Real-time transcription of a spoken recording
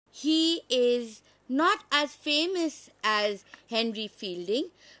He is not as famous as Henry Fielding,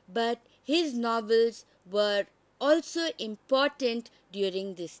 but his novels were also important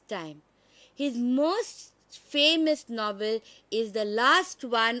during this time. His most famous novel is the last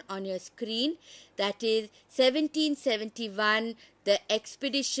one on your screen, that is 1771, The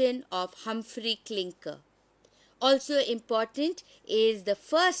Expedition of Humphrey Clinker. Also important is the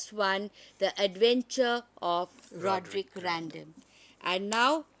first one, The Adventure of Roderick Random. And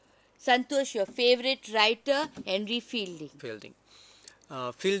now, Santosh, your favorite writer, Henry Fielding.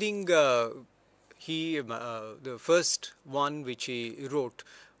 Fielding, the first one which he wrote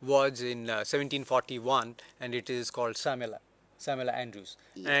was in 1741, and it is called Samela Andrews.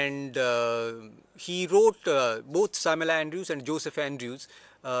 Yeah. And he wrote both Samela Andrews and Joseph Andrews,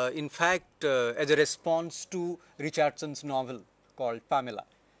 in fact, as a response to Richardson's novel called Pamela.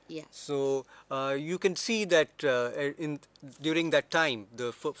 Yeah. So you can see that during that time,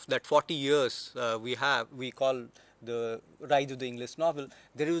 that 40 years we call the rise of the English novel,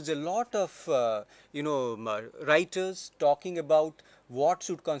 there is a lot of writers talking about what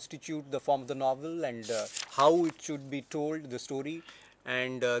should constitute the form of the novel and how it should be told, the story,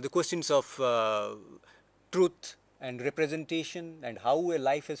 and the questions of truth and representation and how a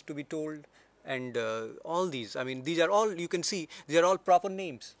life has to be told, and all these. I mean, these are all, you can see, these are all proper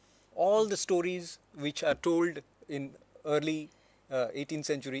names. All the stories which are told in early 18th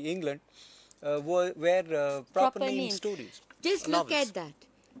century England were proper named stories. Just novels. Look at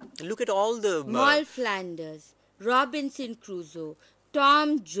that. Look at all the Moll Flanders, Robinson Crusoe,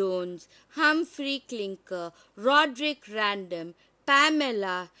 Tom Jones, Humphrey Clinker, Roderick Random,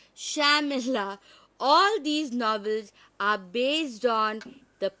 Pamela, Shamila. All these novels are based on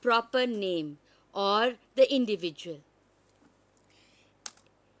the proper name or the individual.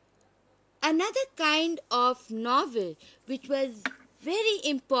 Another kind of novel which was very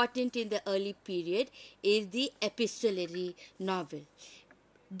important in the early period is the epistolary novel.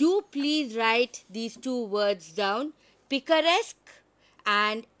 Do please write these two words down, picaresque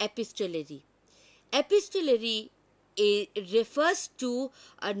and epistolary. Epistolary refers to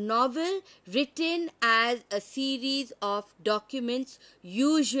a novel written as a series of documents,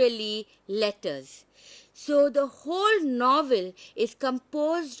 usually letters. So the whole novel is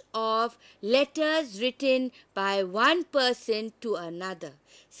composed of letters written by one person to another.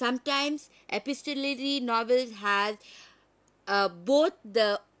 Sometimes epistolary novels have both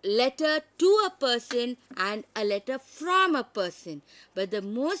the letter to a person and a letter from a person. But the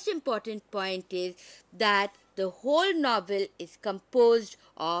most important point is that the whole novel is composed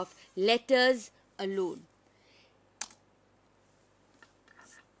of letters alone.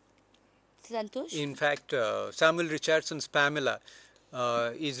 Santosh? In fact, Samuel Richardson's Pamela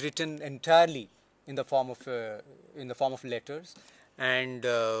is written entirely in the form of letters, and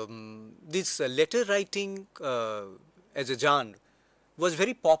this letter writing as a genre was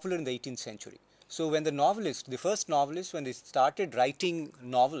very popular in the 18th century. So when the first novelists, when they started writing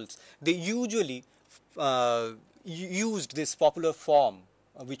novels, they usually used this popular form,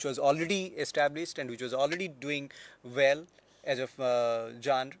 which was already established and which was already doing well as a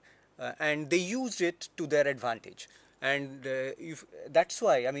genre, and they used it to their advantage. And that's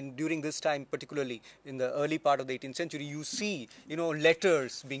why, I mean, during this time, particularly in the early part of the 18th century, you see,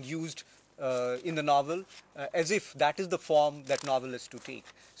 letters being used in the novel as if that is the form that novel is to take.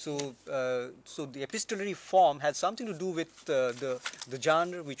 So, so the epistolary form has something to do with the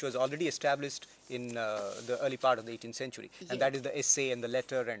genre which was already established in the early part of the 18th century, and that is the essay and the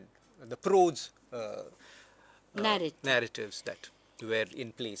letter and the prose narratives that were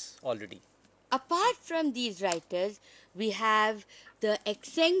in place already. Apart from these writers, we have the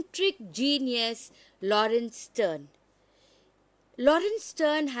eccentric genius Laurence Sterne. Laurence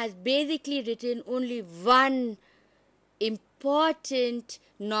Sterne has basically written only one important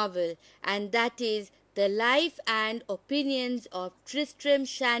novel, and that is The Life and Opinions of Tristram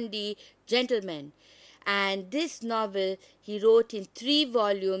Shandy, Gentleman. And this novel he wrote in 3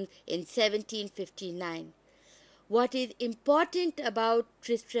 volumes in 1759. What is important about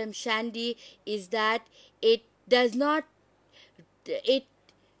Tristram Shandy is that it does not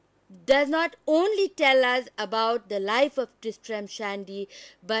only tell us about the life of Tristram Shandy,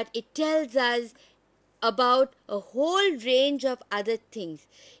 but it tells us about a whole range of other things.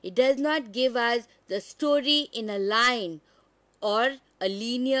 It does not give us the story in a line or a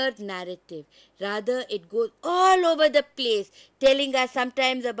linear narrative. Rather, it goes all over the place, telling us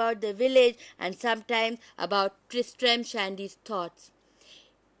sometimes about the village and sometimes about Tristram Shandy's thoughts.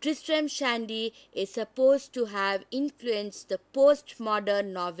 Tristram Shandy is supposed to have influenced the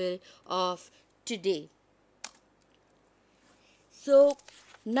postmodern novel of today. So,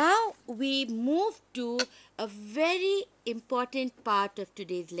 Now we move to a very important part of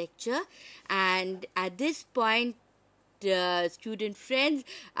today's lecture, and at this point, student friends,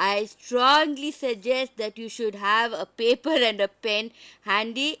 I strongly suggest that you should have a paper and a pen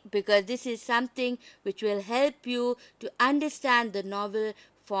handy, because this is something which will help you to understand the novel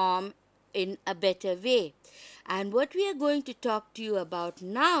form in a better way. And what we are going to talk to you about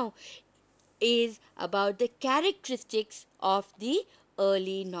now is about the characteristics of the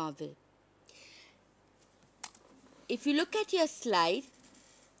early novel. If you look at your slide,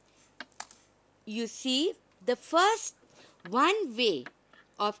 you see the first one way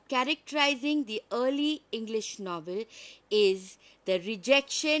of characterizing the early English novel is the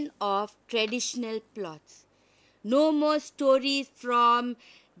rejection of traditional plots. No more stories from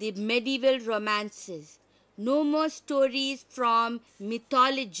the medieval romances. No more stories from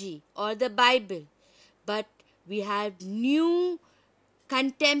mythology or the Bible. But we have new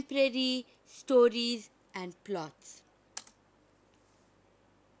contemporary stories and plots.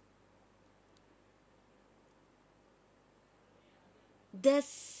 The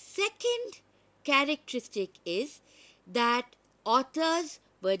second characteristic is that authors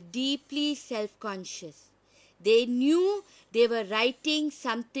were deeply self-conscious. They knew they were writing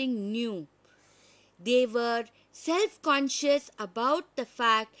something new. They were self-conscious about the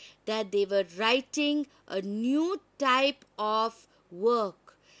fact that they were writing a new type of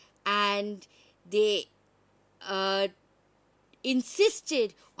work, and they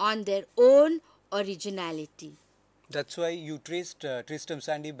insisted on their own originality. That's why you traced Tristram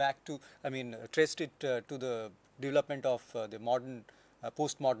Shandy back to, traced it to the development of the modern,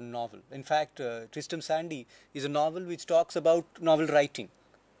 postmodern novel. In fact, Tristram Shandy is a novel which talks about novel writing.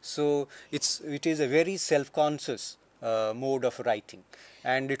 So it is a very self-conscious mode of writing,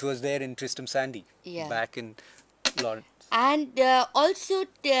 and it was there in Tristram Shandy back in Lawrence. And also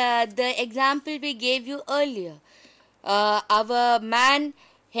the example we gave you earlier, our man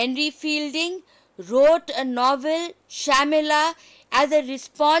Henry Fielding wrote a novel, Shamila, as a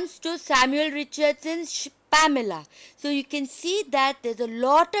response to Samuel Richardson's Pamela. So you can see that there's a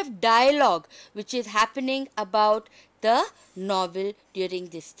lot of dialogue which is happening about the novel during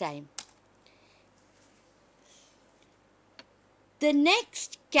this time. The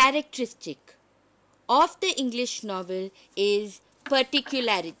next characteristic of the English novel is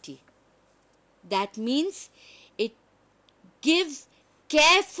particularity. That means it gives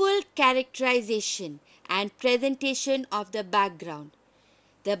careful characterization and presentation of the background.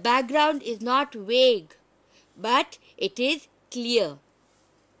 The background is not vague, but it is clear.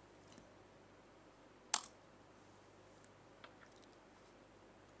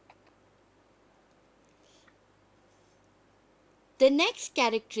 The next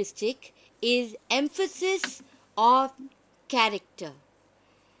characteristic is emphasis of character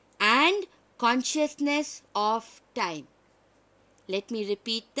and consciousness of time. Let me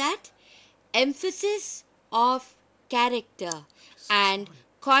repeat that. Emphasis of character and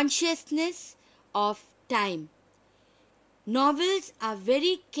consciousness of time. Novels are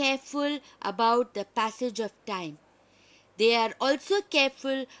very careful about the passage of time. They are also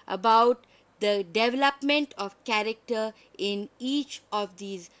careful about the development of character in each of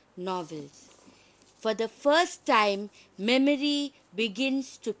these novels. For the first time, memory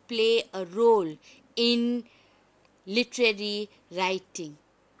begins to play a role in literary writing.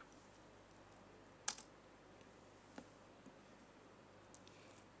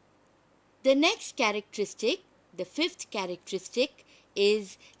 The next characteristic, the fifth characteristic,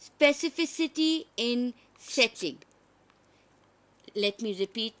 is specificity in setting. Let me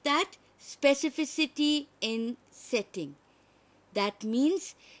repeat that. Specificity in setting. That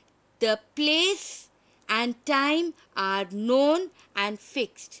means the place and time are known and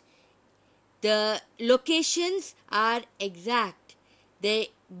fixed. The locations are exact. They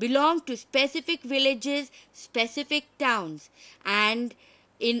belong to specific villages, specific towns, and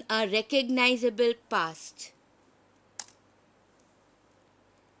in a recognizable past.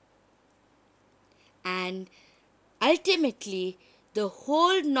 And ultimately, the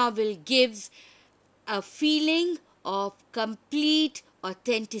whole novel gives a feeling of complete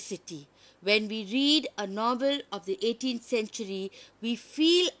authenticity. When we read a novel of the 18th century, we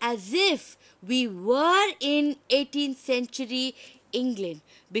feel as if we were in 18th century England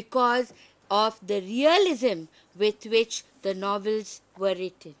because of the realism with which the novels were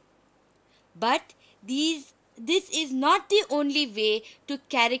written. But this is not the only way to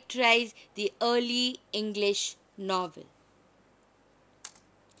characterize the early English novel.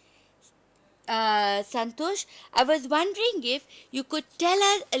 Santosh, I was wondering if you could tell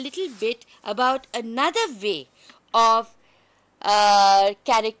us a little bit about another way of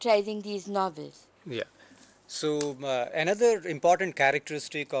characterizing these novels. Yeah. So another important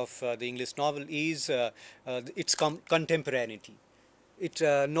characteristic of the English novel is its contemporaneity.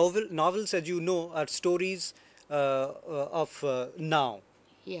 Novels, as you know, are stories of now,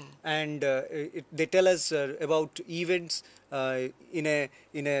 Yeah. and they tell us about events in a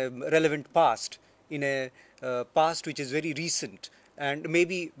relevant past, in a past which is very recent, and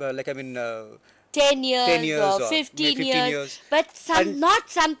maybe 10 10 years years or or 15 15 years, years, but and not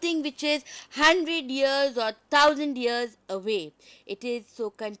something which is 100 years or 1000 years away. It is so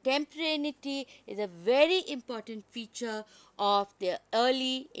contemporaneity is a very important feature of the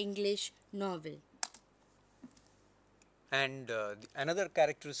early English novel. And another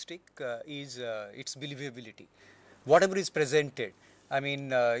characteristic is its believability. Whatever is presented,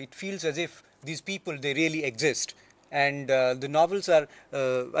 it feels as if these people, they really exist. And the novels are,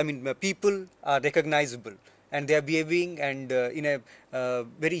 people are recognizable, and they are behaving and in a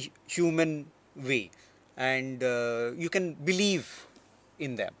very human way. And you can believe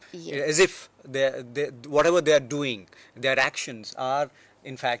in them, Yes. as if whatever they are doing, their actions are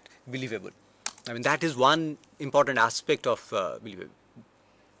in fact believable. That is one important aspect of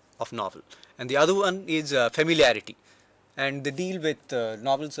of novel, and the other one is familiarity. And they deal with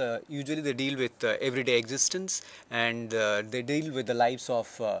novels. Usually, they deal with everyday existence, and they deal with the lives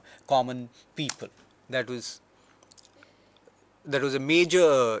of common people. That was a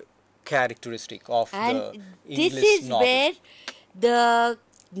major characteristic of And the this English is novel. where the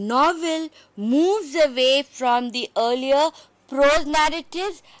novel moves away from the earlier prose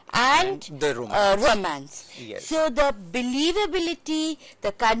narratives and And the romance. romance. Yes. So the believability,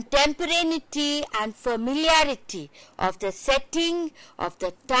 the contemporaneity and familiarity of the setting, of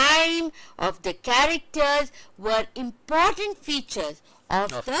the time, of the characters were important features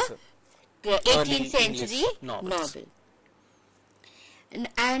of Of the early 18th century English novels. novel.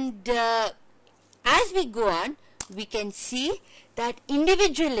 And as we go on, we can see that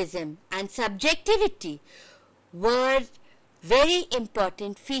individualism and subjectivity were very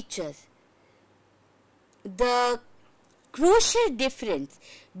important features. The crucial difference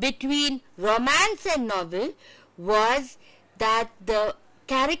between romance and novel was that the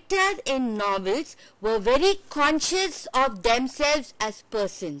characters in novels were very conscious of themselves as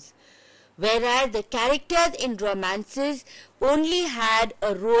persons, whereas the characters in romances only had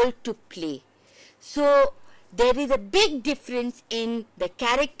a role to play. So there is a big difference in the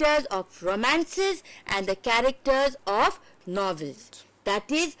characters of romances and the characters of novels. That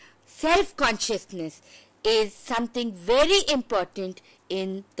is, self-consciousness is something very important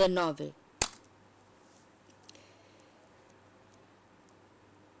in the novel.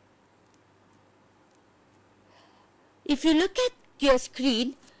 If you look at your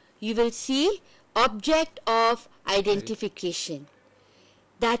screen, you will see object of identification.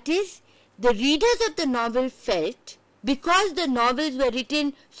 That is, the readers of the novel felt, because the novels were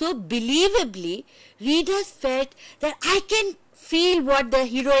written so believably, readers felt that I can feel what the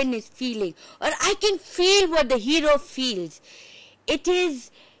heroine is feeling, or I can feel what the hero feels. It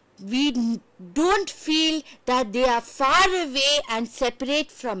is, we don't feel that they are far away and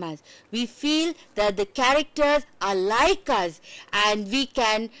separate from us. We feel that the characters are like us and we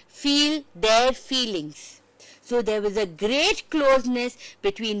can feel their feelings. So there was a great closeness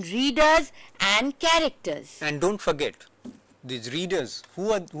between readers and characters. And don't forget, these readers, who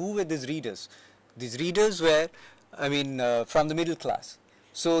were these readers? These readers were, from the middle class.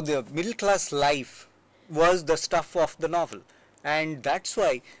 So the middle class life was the stuff of the novel. And that's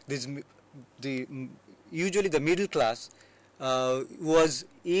why usually the middle class was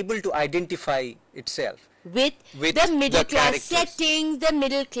able to identify itself With the middle class characters. settings, the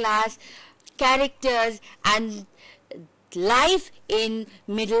middle class characters and life in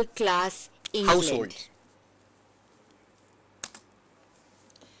middle class England. Households.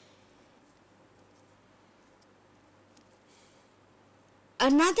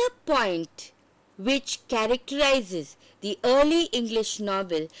 Another point which characterizes the early English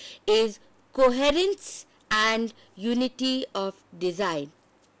novel is coherence and unity of design.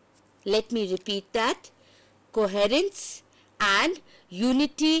 Let me repeat that. Coherence and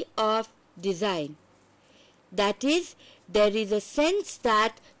unity of design. That is, there is a sense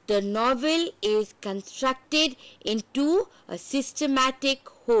that the novel is constructed into a systematic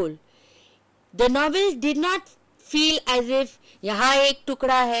whole. The novel did not feel as if यहाँ एक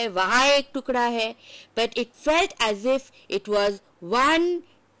टुकड़ा है, वहाँ एक टुकड़ा है, but it felt as if it was one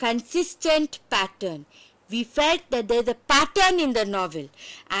consistent pattern. We felt that there is a pattern in the novel,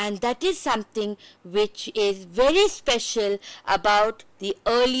 and that is something which is very special about the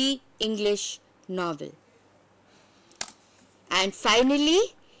early English novel. And finally,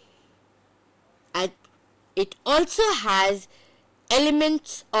 it also has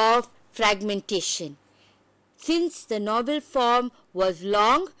elements of fragmentation. Since the novel form was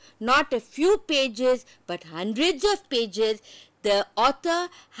long, not a few pages but hundreds of pages, the author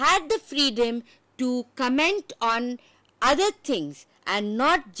had the freedom to comment on other things and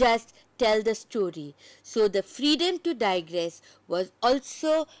not just tell the story. So the freedom to digress was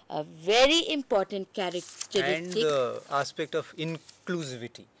also a very important characteristic. And the aspect of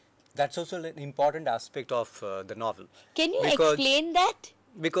inclusivity. That's also an important aspect of the novel. Can you explain that?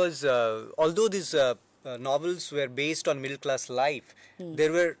 Because although these novels were based on middle class life,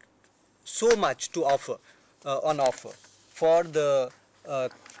 there were so much to offer on offer for the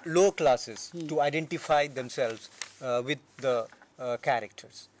low classes to identify themselves with the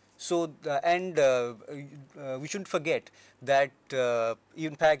characters. So we shouldn't forget that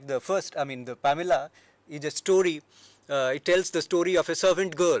in fact the first, I mean the Pamela is a story. It tells the story of a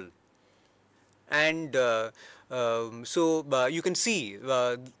servant girl, and you can see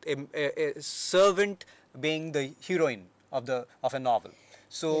a servant being the heroine of a novel.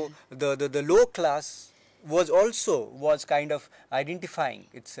 So the low class was kind of identifying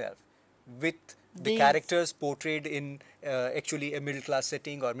itself with the characters portrayed in actually a middle class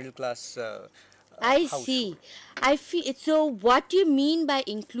setting or middle class I household. see. I feel so. What you mean by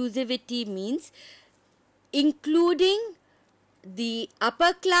inclusivity means including the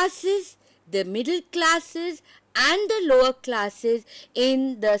upper classes, the middle classes, and the lower classes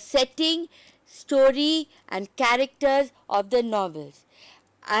in the setting, story, and characters of the novels.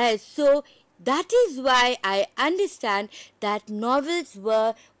 So that is why I understand that novels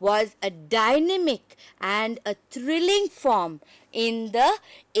was a dynamic and a thrilling form in the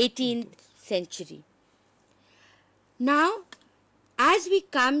 18th century. Now, as we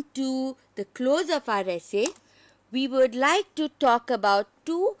come to the close of our essay, we would like to talk about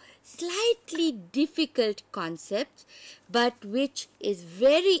two slightly difficult concepts, but which is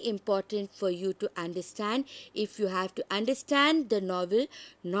very important for you to understand if you have to understand the novel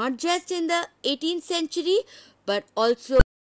not just in the 18th century but also